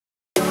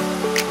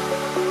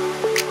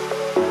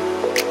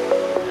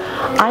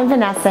I'm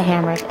Vanessa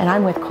Hamrick, and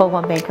I'm with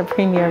Coldwell Banker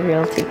Premier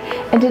Realty.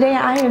 And today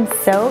I am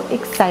so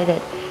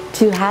excited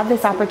to have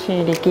this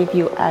opportunity to give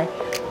you a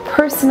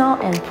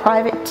personal and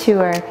private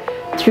tour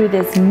through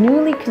this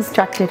newly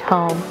constructed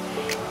home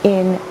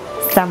in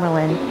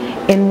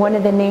Summerlin, in one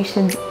of the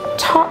nation's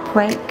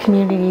top-ranked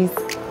communities,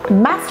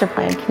 master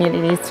plan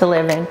communities to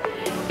live in,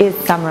 is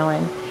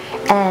Summerlin.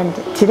 And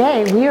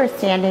today we are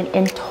standing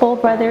in Toll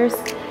Brothers'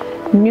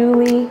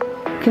 newly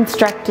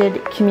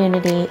constructed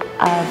community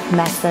of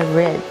Mesa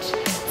Ridge.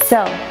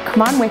 So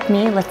come on with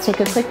me, let's take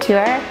a quick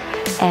tour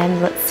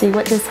and let's see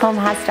what this home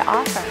has to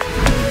offer.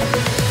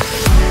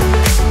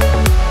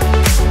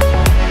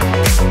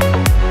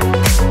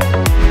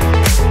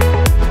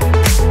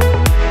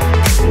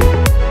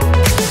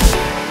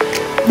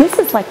 This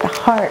is like the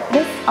heart.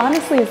 This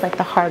honestly is like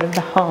the heart of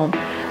the home.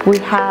 We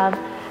have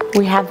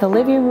the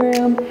living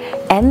room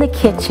and the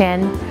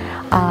kitchen.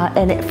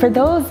 And for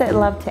those that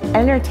love to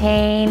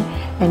entertain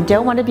and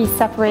don't want to be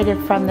separated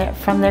from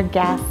their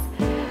guests,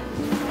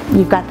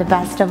 you've got the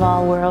best of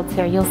all worlds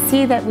here. You'll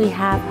see that we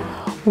have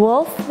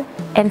Wolf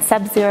and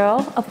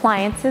Sub-Zero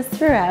appliances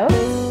throughout.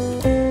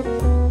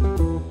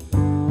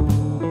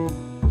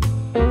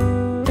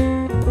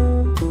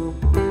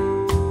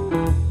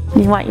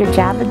 You want your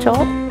Java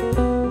Jolt?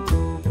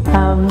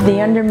 The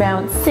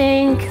undermount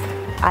sink.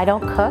 I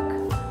don't cook,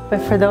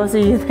 but for those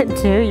of you that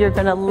do, you're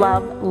gonna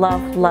love,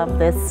 love, love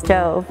this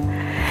stove.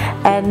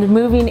 And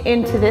moving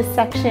into this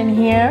section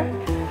here,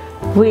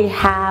 we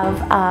have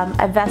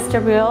a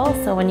vestibule,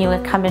 so when you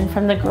come in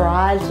from the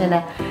garage, and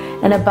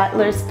a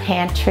butler's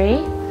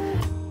pantry.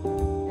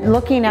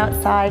 Looking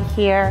outside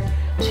here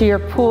to your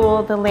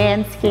pool, the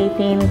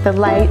landscaping, the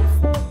lights.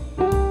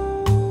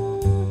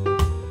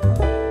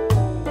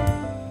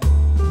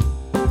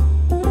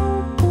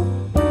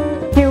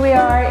 Here we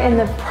are in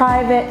the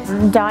private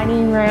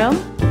dining room.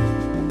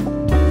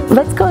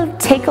 Let's go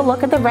take a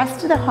look at the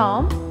rest of the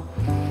home.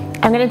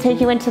 I'm going to take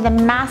you into the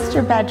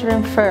master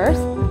bedroom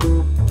first.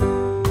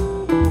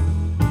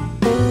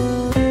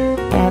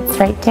 It's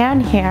right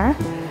down here.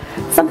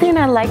 Something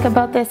I like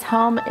about this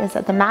home is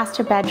that the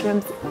master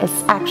bedroom is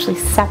actually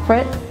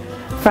separate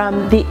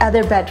from the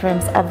other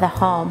bedrooms of the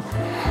home.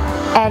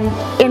 And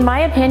in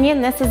my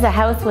opinion, this is a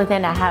house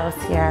within a house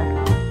here.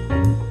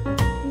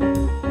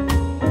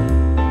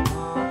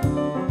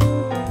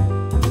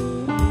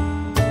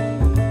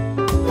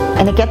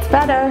 And it gets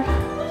better.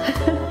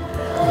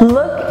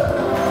 Look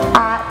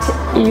at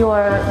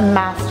your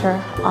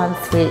master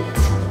ensuite.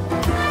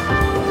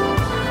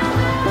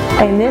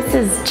 And this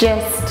is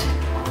just,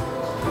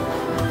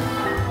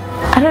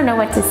 I don't know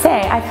what to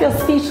say. I feel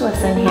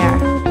speechless in here.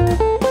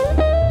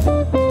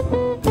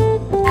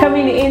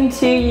 Coming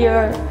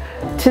into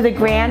to the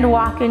grand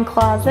walk-in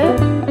closet.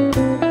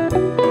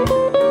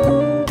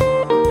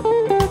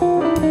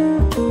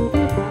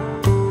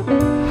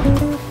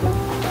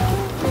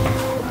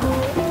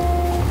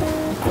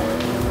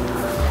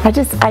 I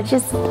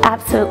just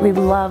absolutely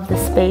love the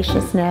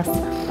spaciousness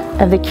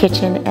of the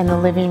kitchen and the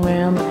living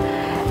room.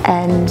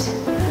 And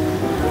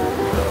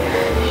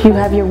you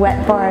have your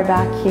wet bar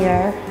back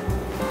here.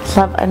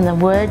 Love, and the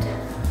wood.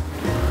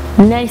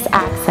 Nice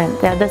accent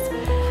there. This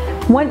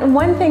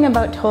one thing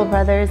about Toll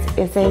Brothers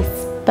is they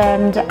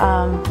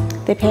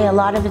pay a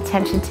lot of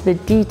attention to the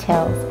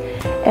details.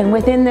 And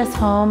within this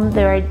home,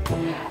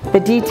 the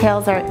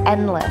details are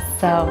endless.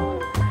 So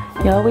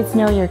you always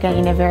know you're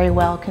getting a very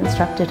well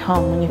constructed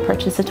home when you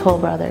purchase a Toll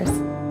Brothers.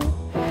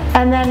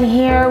 And then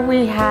here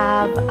we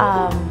have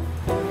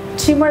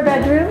 2 more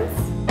bedrooms.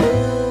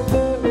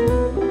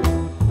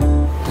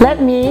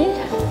 Let me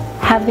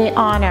have the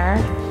honor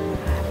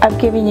of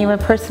giving you a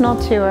personal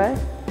tour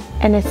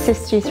and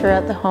assist you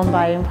throughout the home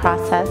buying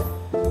process.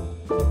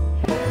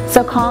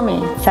 So call me,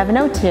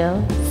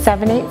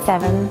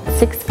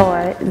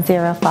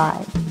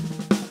 702-787-6405.